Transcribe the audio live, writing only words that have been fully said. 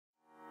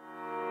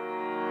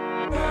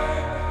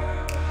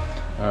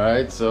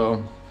Alright,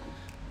 so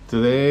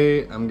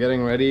today I'm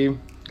getting ready.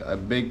 Got a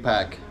big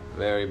pack,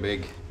 very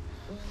big.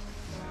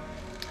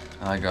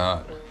 I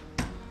got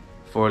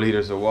 4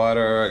 liters of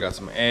water, I got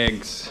some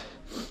eggs,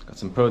 got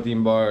some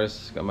protein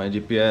bars, got my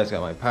GPS,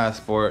 got my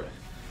passport,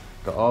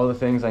 got all the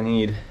things I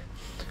need.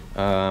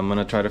 I'm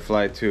gonna try to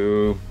fly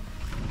to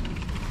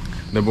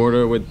the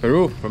border with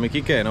Peru from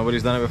Iquique.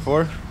 Nobody's done it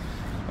before.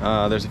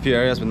 There's a few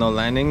areas with no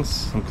landings,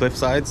 some cliff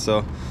sides, so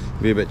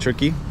it'll be a bit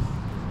tricky.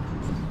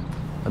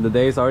 The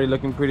day is already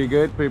looking pretty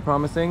good, pretty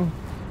promising.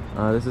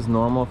 This is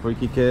normal for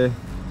Iquique.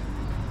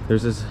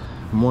 There's this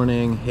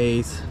morning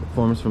haze that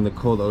forms from the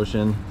cold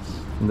ocean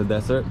in the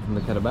desert, from the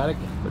Katabatic,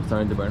 but it's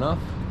starting to burn off.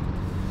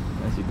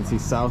 As you can see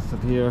south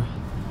of here,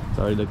 it's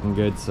already looking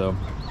good. So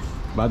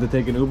about to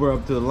take an Uber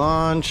up to the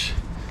launch,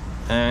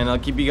 and I'll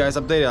keep you guys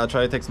updated. I'll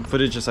try to take some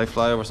footage as I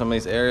fly over some of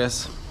these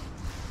areas.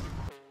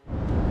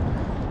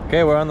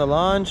 Okay, we're on the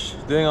launch,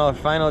 doing all the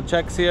final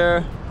checks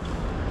here,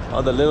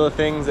 all the little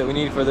things that we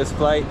need for this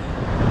flight.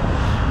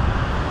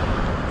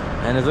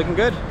 And it's looking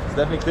good. It's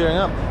definitely clearing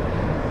up.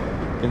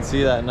 You can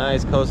see that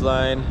nice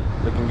coastline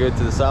looking good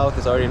to the south.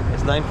 It's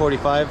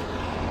 9:45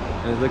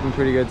 and it's looking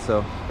pretty good.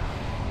 So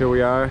here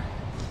we are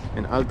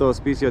in Alto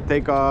Hospicio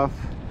takeoff,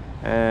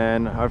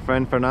 and our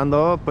friend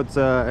Fernando puts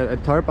a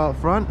tarp out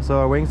front so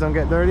our wings don't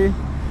get dirty.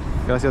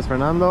 Gracias,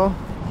 Fernando.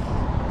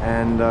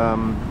 And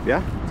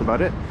yeah, that's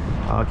about it.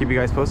 I'll keep you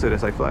guys posted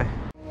as I fly.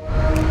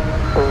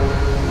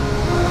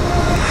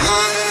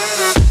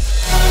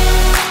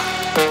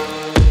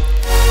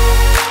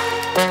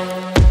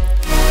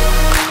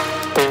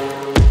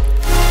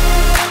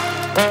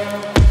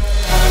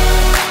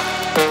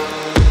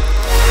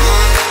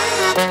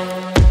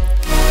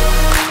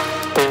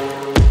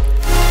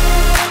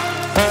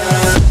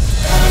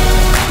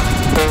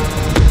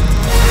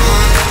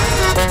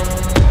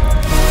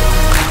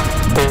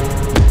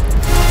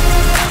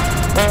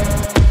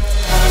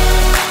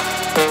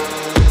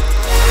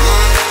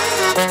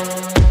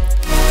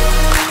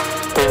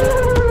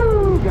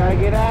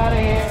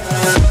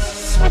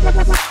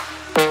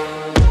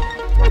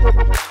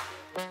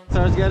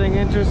 Starts getting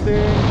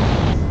interesting.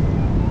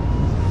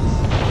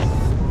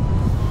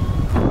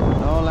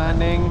 No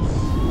landings.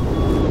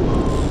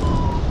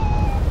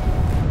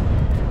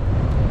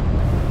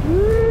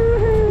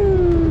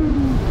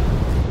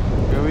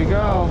 Here we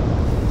go.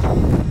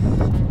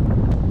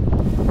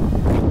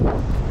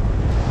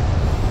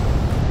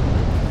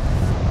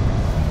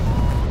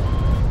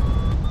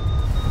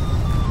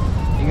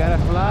 You gotta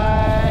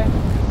fly.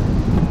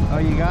 Oh,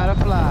 you gotta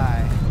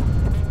fly.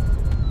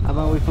 How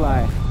about we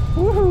fly?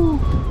 Woohoo!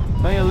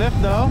 Plenty of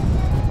lift though,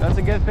 that's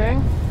a good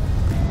thing.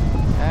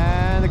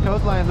 And the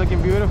coastline is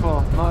looking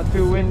beautiful. Not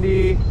too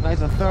windy, nice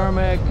and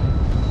thermic.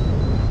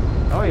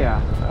 Oh yeah,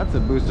 that's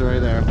a booster right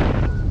there.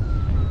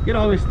 You can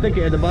always stick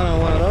it at the bottom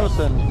of one of those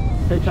and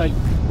hitchhike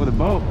with a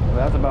boat. But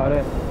that's about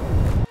it.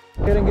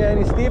 Couldn't get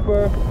any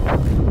steeper.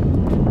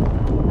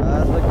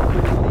 That's looking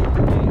pretty steep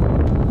to me.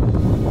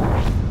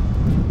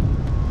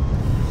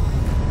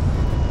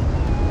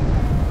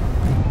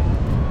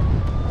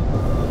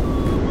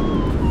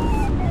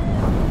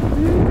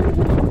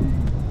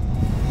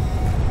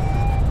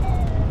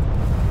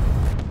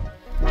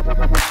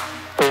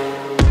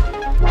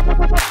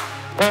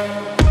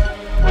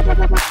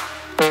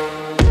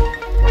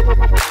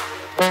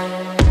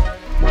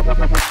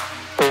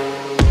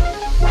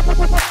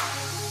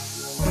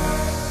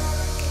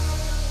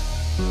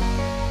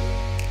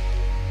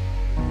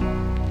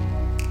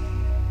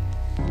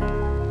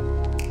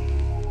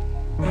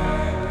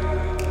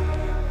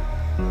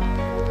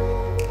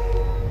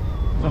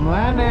 Some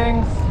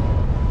landings.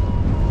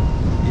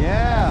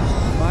 Yeah,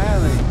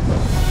 finally.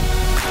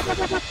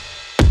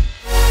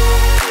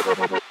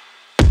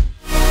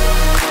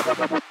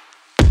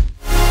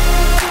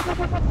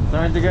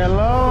 Starting to get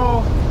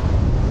low.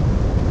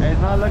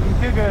 It's not looking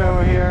too good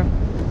over here.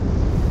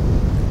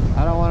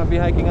 I don't want to be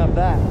hiking up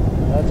that,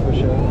 that's for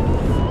sure.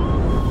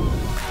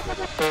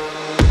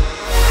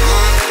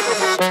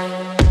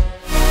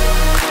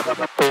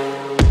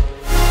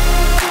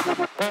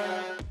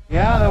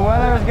 Yeah, the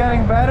weather is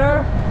getting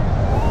better.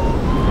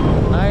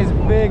 Nice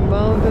big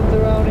mountains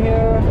around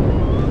here.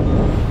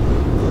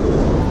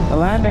 The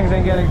landings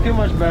ain't getting too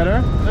much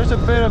better. There's a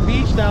bit of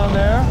beach down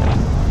there,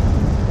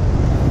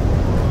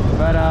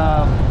 but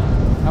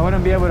I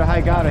wouldn't be able to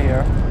hike out of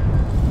here.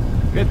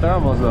 Good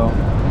thermals though.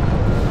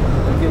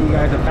 Let's give you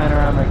guys a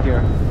panoramic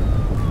here.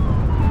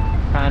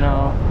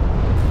 Pano.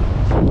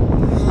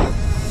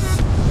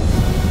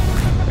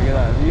 Look at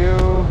that view.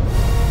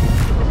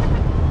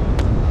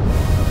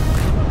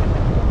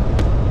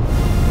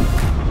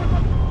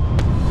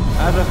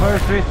 That's the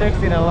first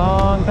 360 in a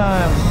long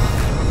time.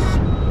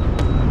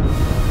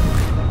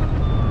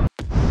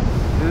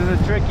 This is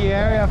a tricky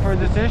area for a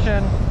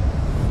decision.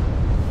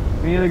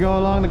 We either go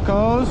along the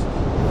coast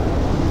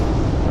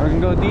or we can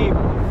go deep.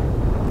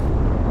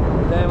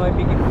 Then it might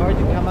be hard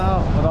to come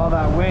out with all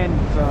that wind,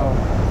 so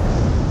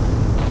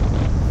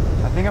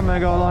I think I'm gonna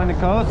go along the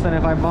coast, and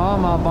if I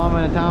bomb, I'll bomb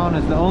in a town.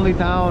 It's the only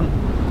town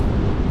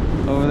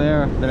over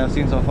there that I've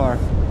seen so far.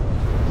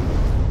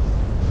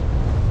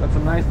 Got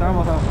some nice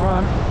thermals out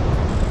front.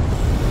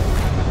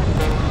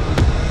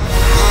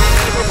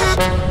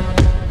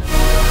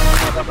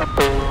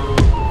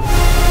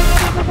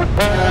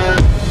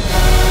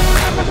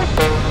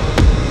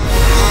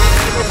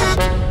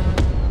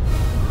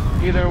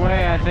 Either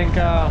way, I think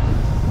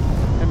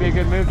it'd be a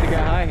good move to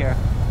get high here.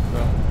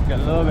 So get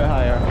a little bit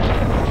higher.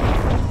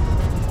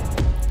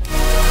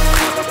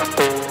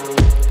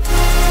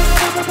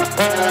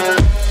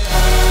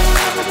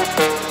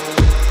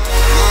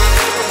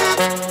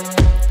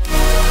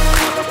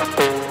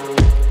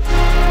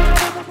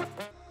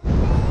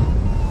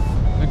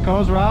 The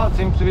coast route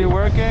seems to be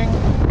working.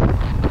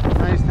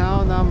 Nice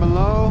town down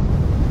below.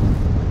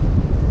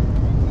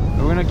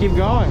 We're gonna keep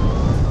going.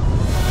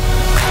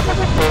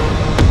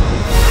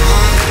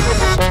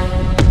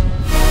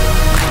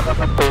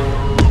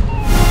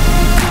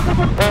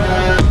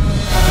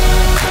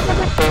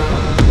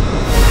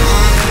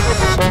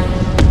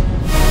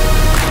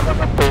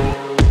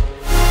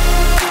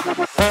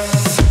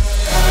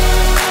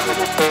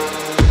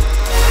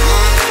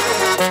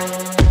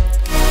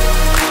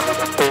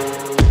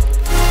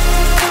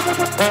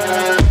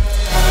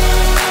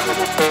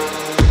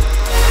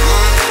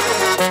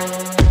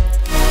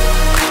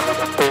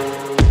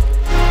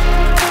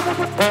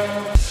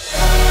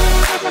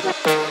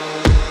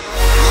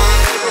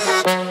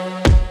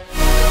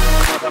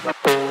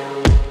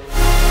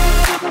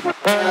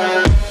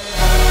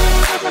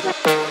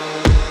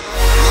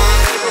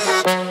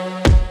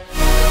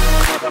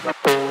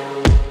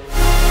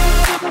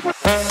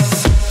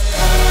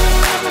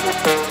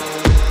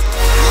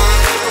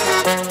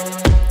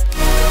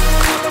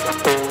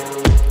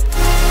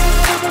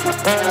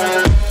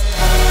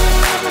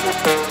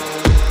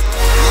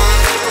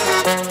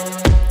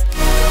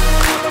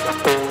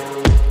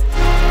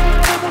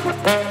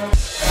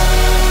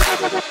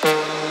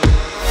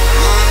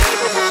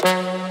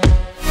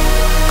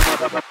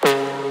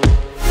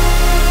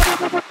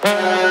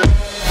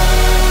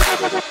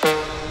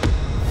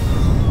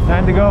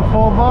 Time to go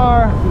full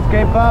bar to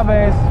escape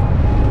Pixabay.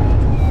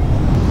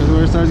 This is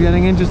where it starts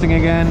getting interesting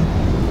again.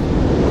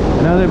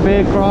 Another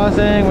big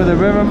crossing with a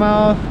river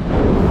mouth.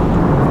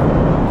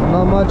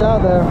 Not much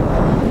out there.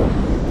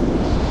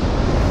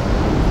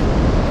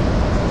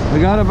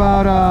 We got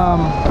about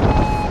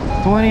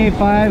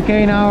 25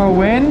 km/h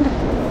wind. I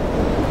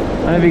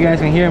don't know if you guys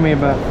can hear me,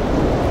 but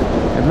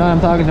if not, I'm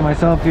talking to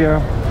myself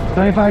here.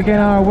 25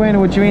 km/h wind,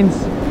 which means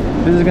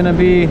this is gonna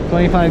be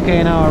 25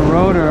 km/h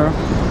rotor.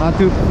 Not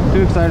too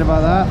excited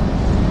about that.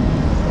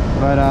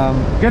 But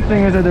good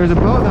thing is that there's a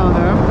boat down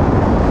there.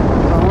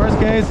 So worst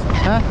case,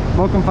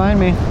 boat can find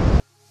me.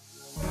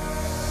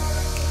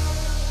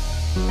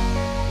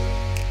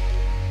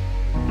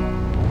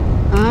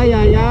 Ay,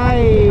 ay,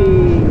 ay.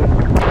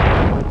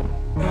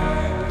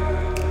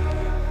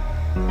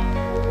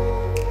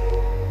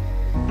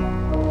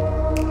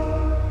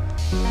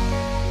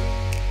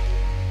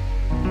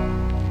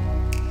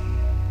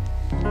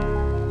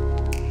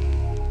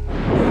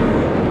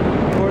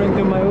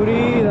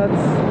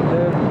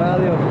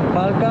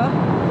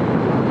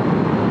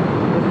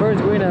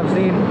 First green I've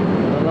seen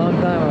in a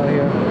long time out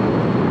here.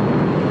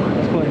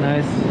 That's quite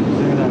nice.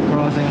 Seeing that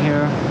crossing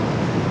here.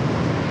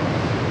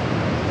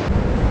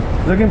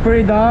 Looking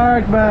pretty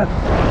dark, but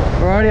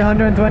we're already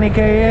 120k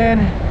in.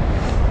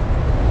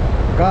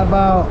 Got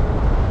about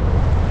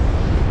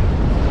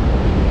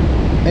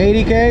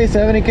 80k,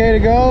 70k to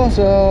go,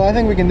 so I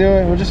think we can do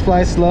it. We'll just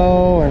fly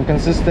slow and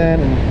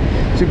consistent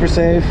and super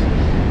safe.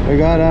 We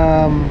got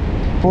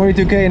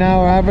 42k an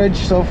hour average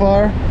so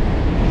far.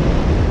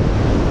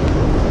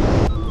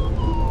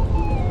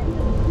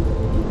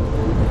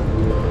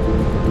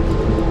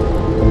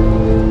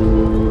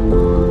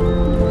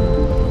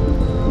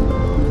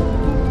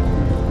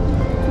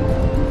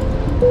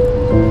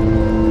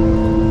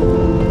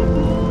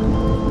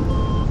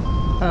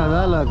 How does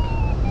that look?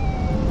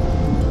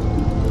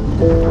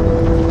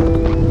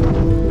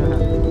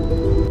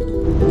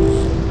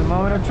 The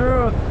moment of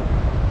truth.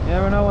 You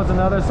never know what's on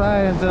the other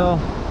side until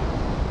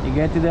you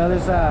get to the other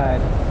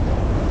side.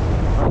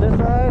 On this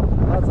side,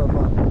 not so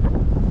fun.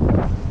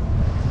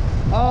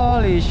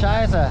 Holy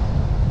scheisse.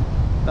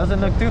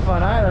 Doesn't look too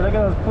fun either. Look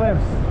at those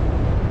cliffs.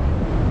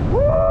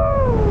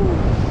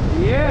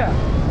 Woo! Yeah!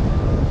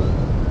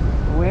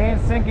 We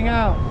ain't sinking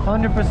out.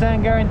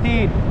 100%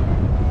 guaranteed.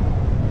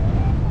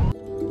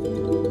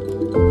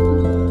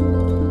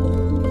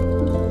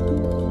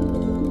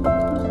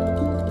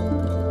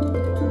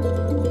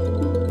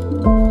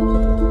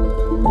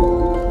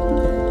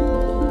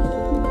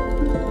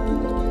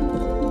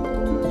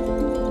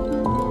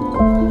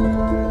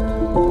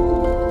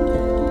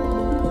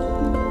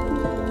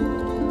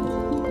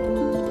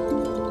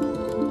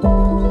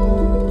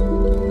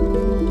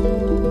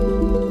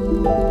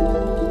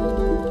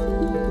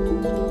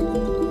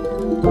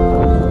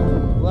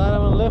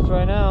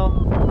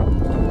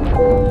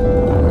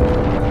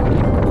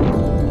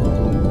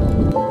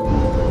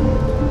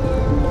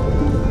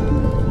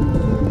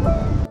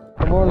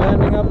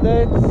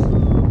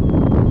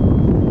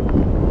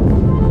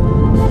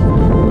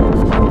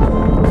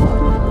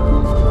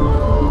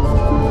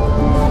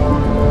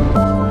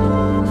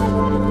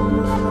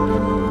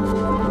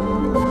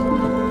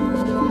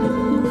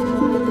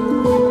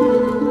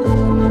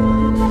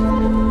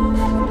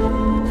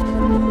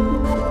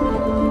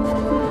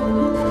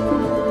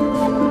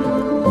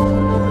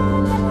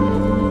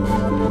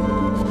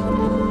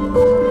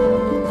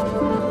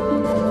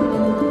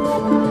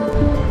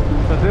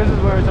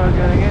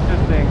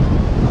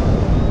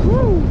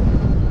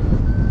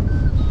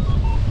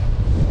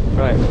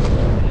 Right.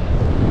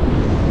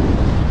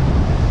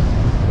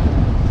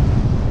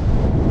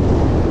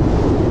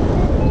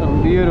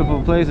 Some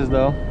beautiful places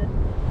though.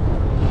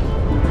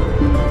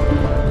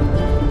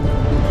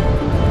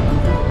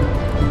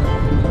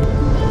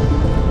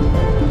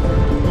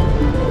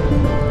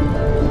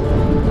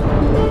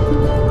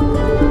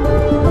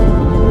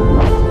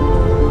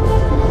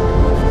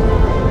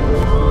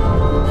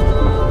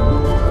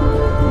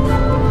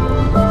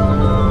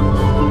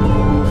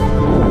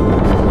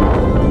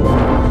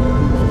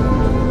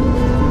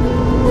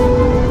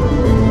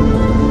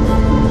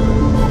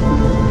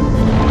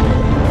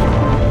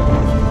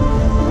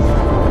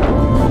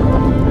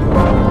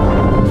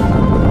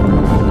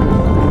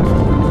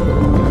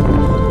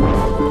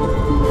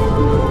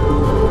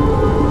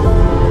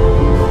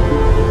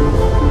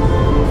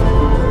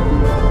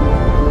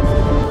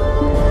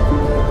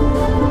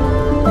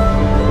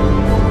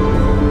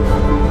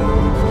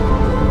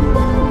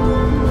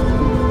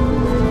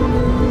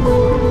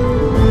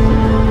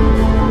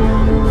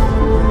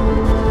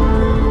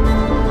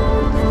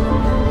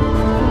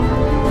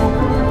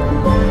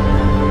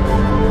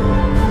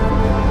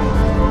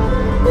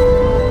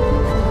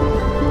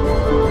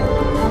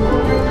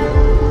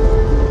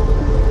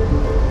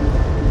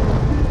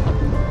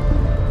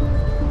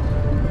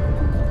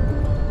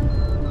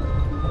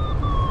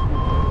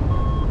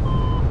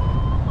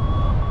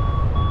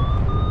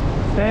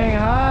 Staying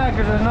high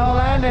because there's no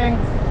landings.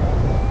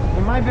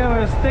 You might be able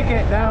to stick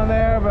it down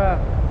there, but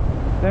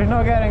there's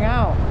no getting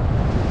out.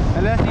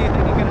 Unless you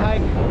think you can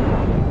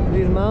hike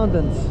these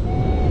mountains.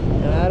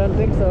 And I don't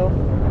think so.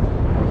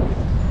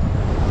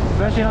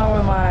 Especially not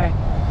with my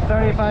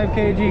 35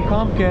 kg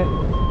comp kit.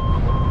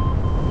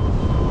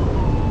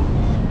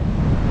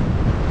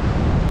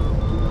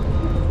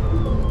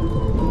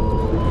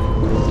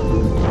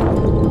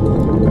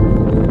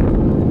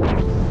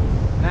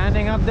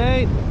 Landing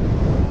update.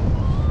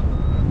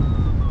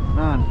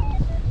 None.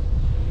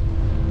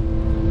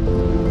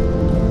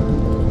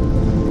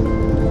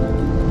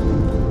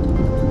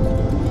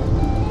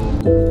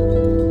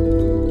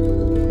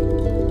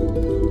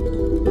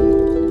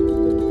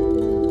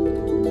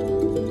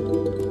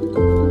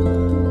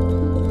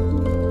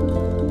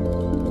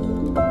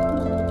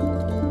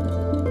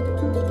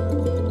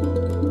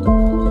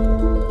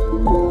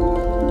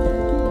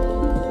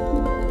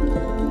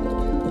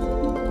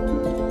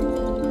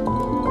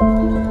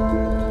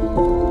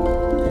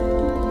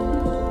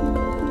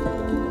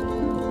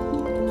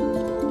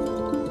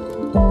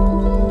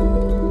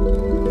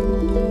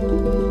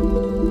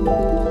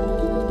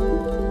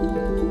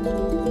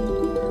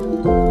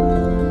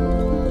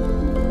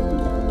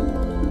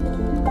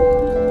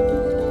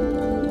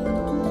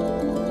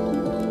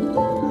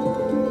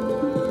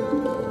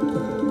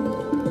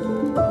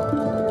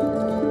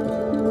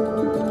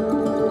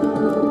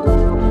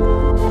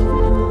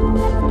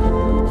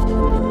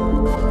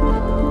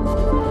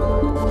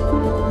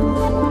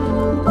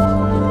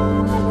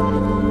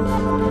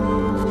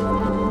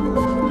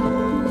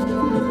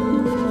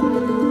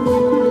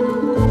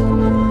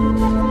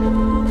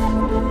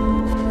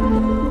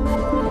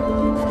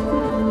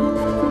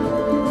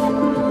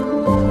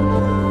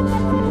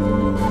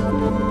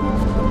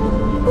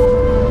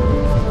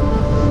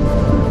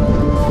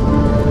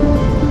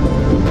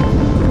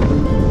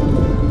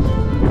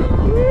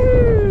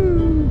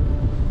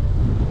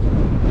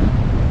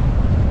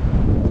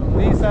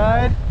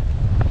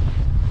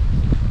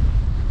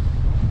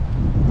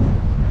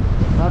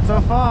 Not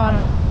so fun.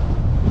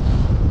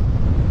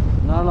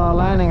 Not a lot of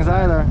landings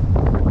either.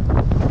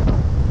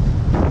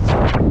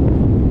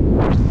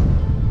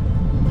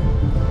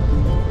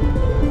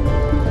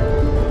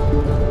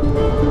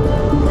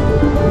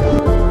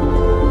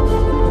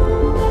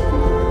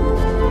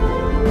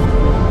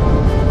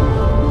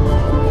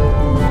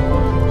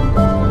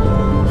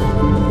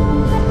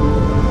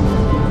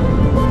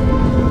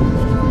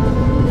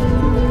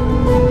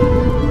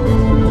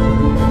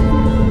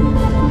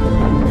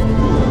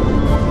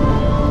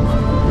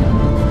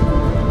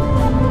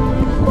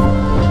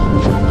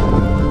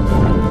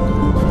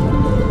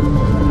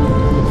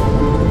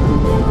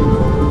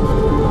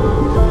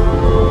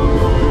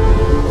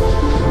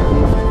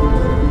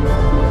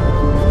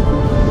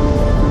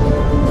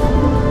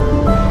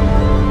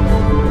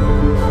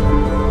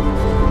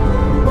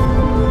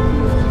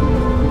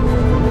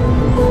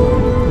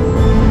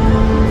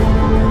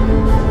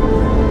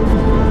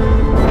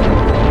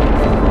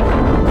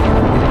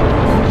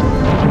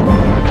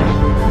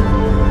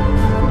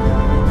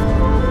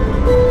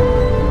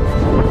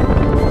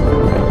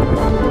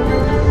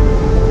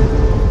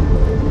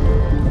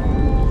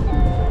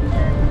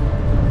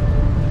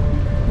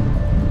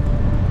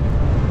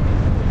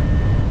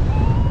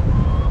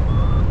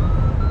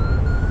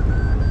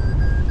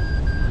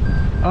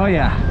 Oh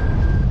yeah.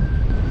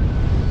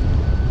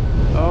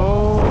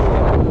 Oh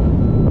yeah.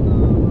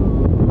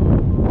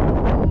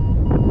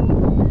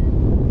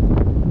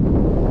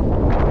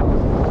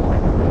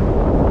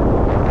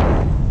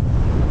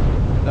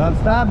 Don't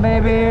stop,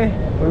 baby.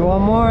 We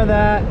want more of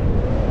that.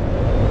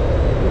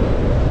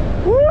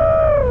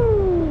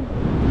 Woo!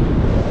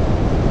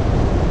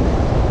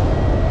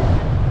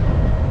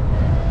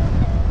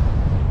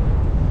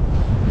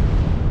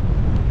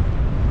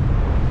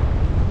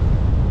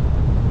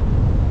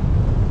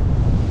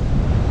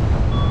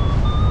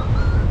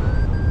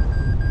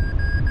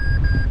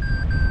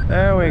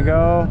 There we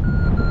go.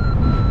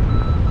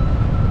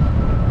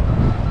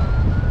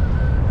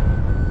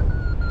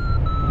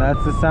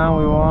 That's the sound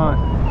we want.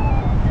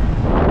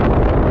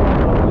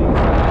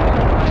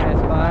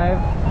 -5.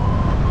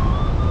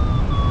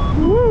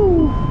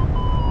 Woo!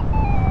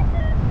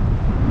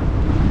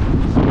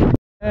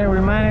 Hey, we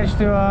managed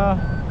to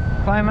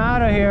climb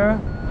out of here.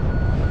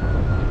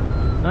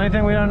 The only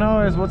thing we don't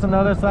know is what's on the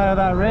other side of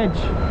that ridge.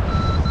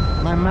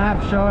 My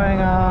map showing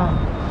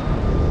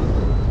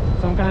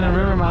some kind of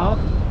river mouth.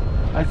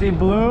 I see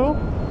blue,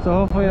 so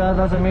hopefully that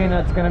doesn't mean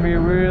it's gonna be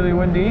really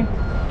windy.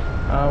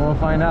 We'll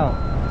find out.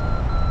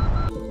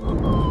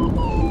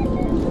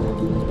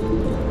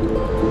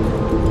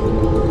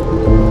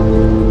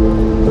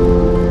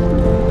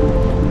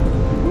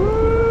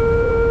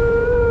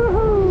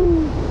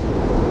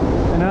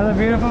 Another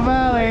beautiful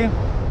valley.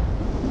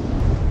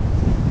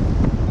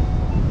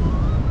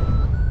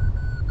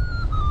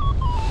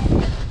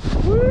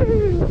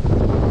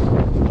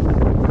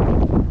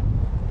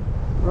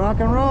 Rock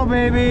and roll,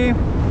 baby.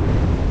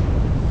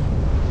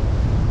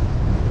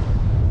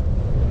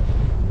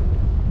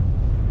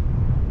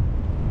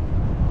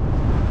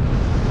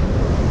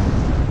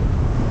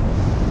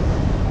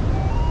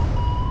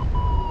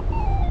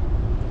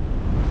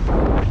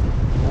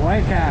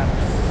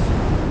 Whitecaps.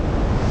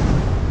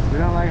 We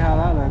don't like how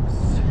that looks.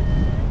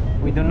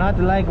 We do not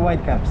like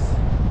whitecaps.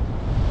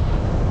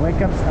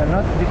 Whitecaps are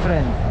not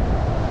different.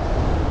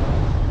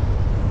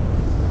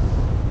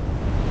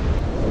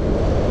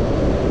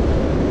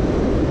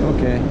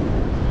 Okay.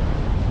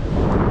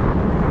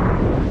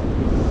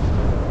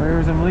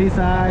 Here's some lee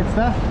side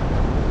stuff.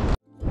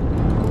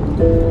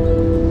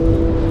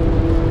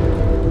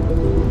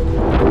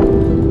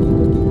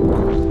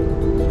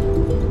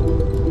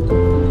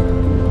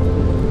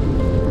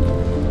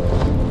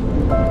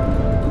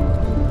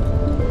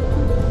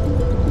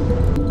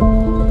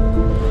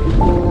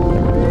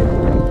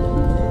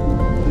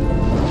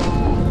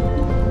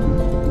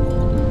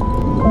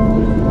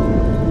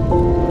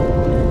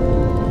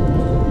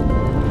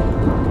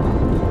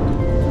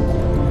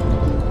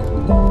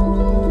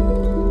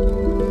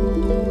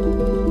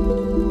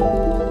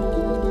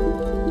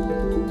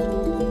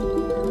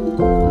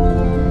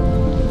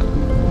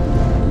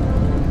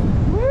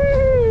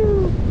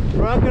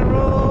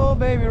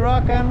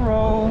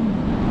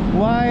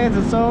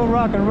 So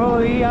rock and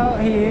rolly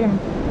out here.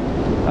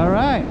 All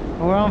right,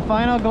 we're on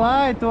final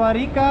glide to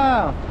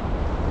Arica.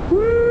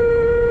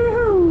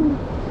 Woo!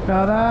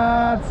 Now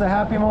that's a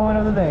happy moment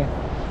of the day.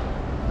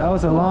 That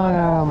was a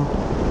long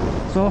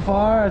so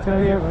far it's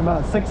gonna be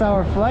about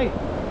 6-hour flight,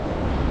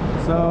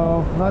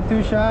 so not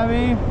too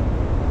shabby.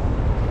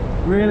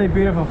 Really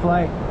beautiful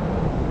flight.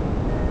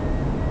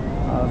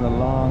 That was a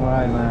long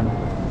ride, man.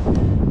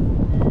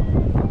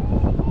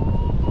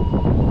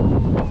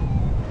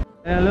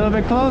 And a little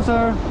bit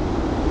closer.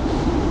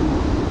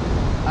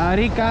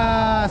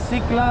 Arica, sí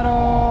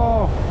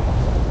claro.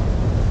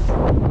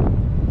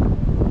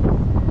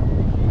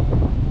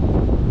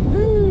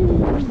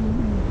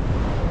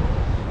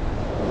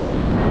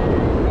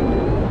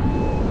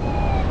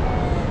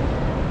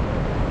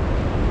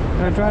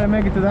 Gonna try to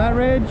make it to that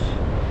ridge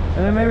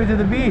and then maybe to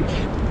the beach.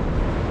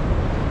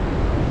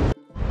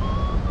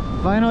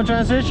 Final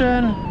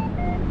transition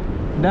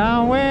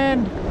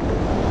downwind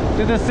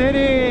to the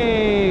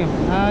city,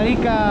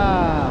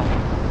 Arica.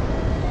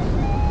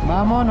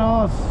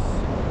 Vámonos.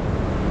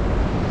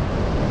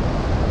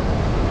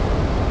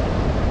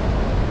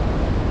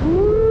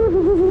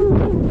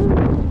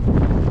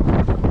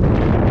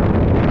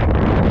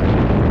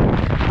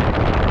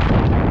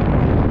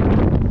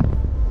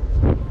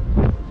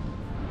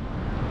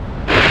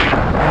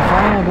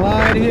 Final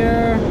glide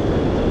here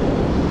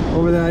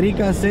over the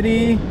Arica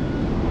city.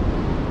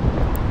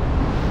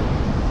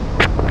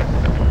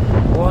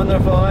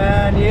 Wonderful,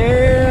 man.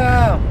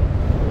 Yeah.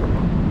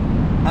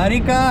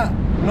 Arica.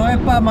 No es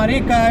pa'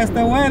 marica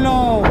este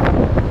vuelo.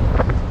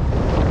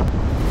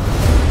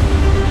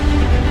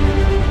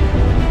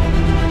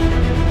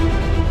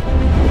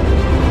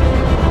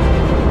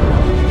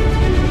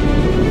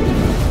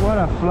 What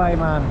a flight,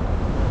 man.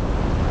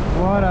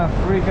 What a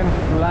freaking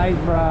flight,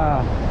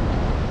 bro.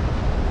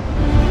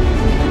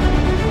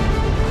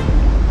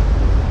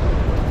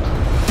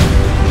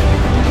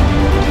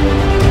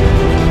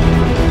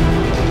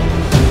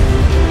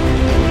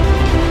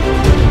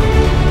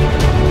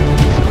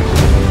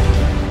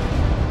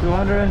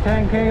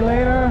 $210K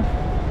later,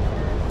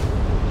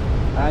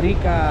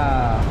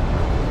 Arica.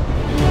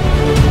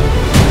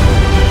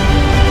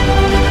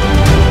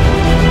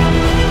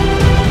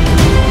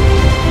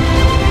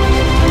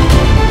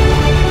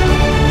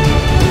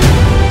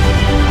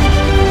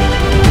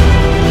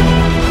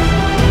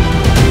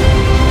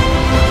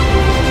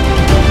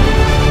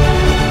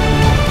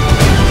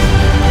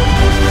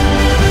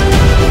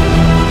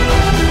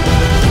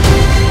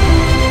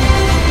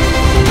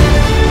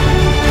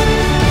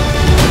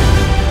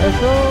 Let's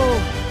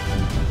go!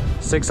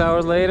 6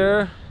 hours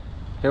later,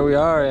 here we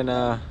are in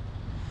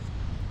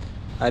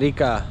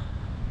Arica.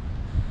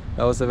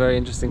 That was a very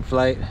interesting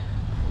flight,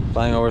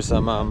 flying over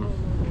some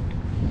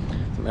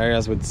some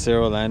areas with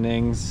 0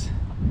 landings,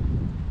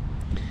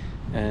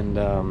 and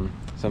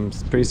some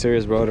pretty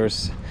serious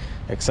rotors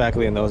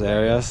exactly in those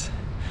areas.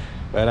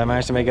 But I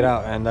managed to make it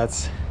out, and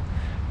that's,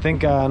 I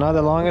think, not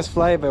the longest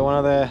flight, but one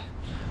of the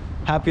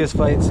happiest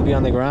flights to be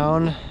on the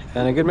ground,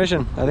 and a good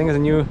mission. I think it's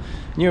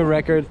a new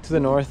record to the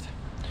north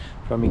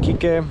from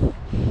Iquique,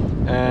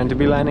 and to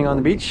be landing on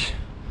the beach,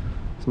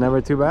 it's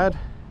never too bad.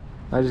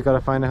 I just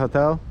gotta find a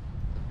hotel.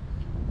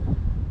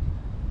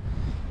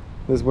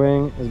 This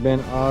wing has been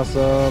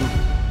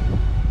awesome.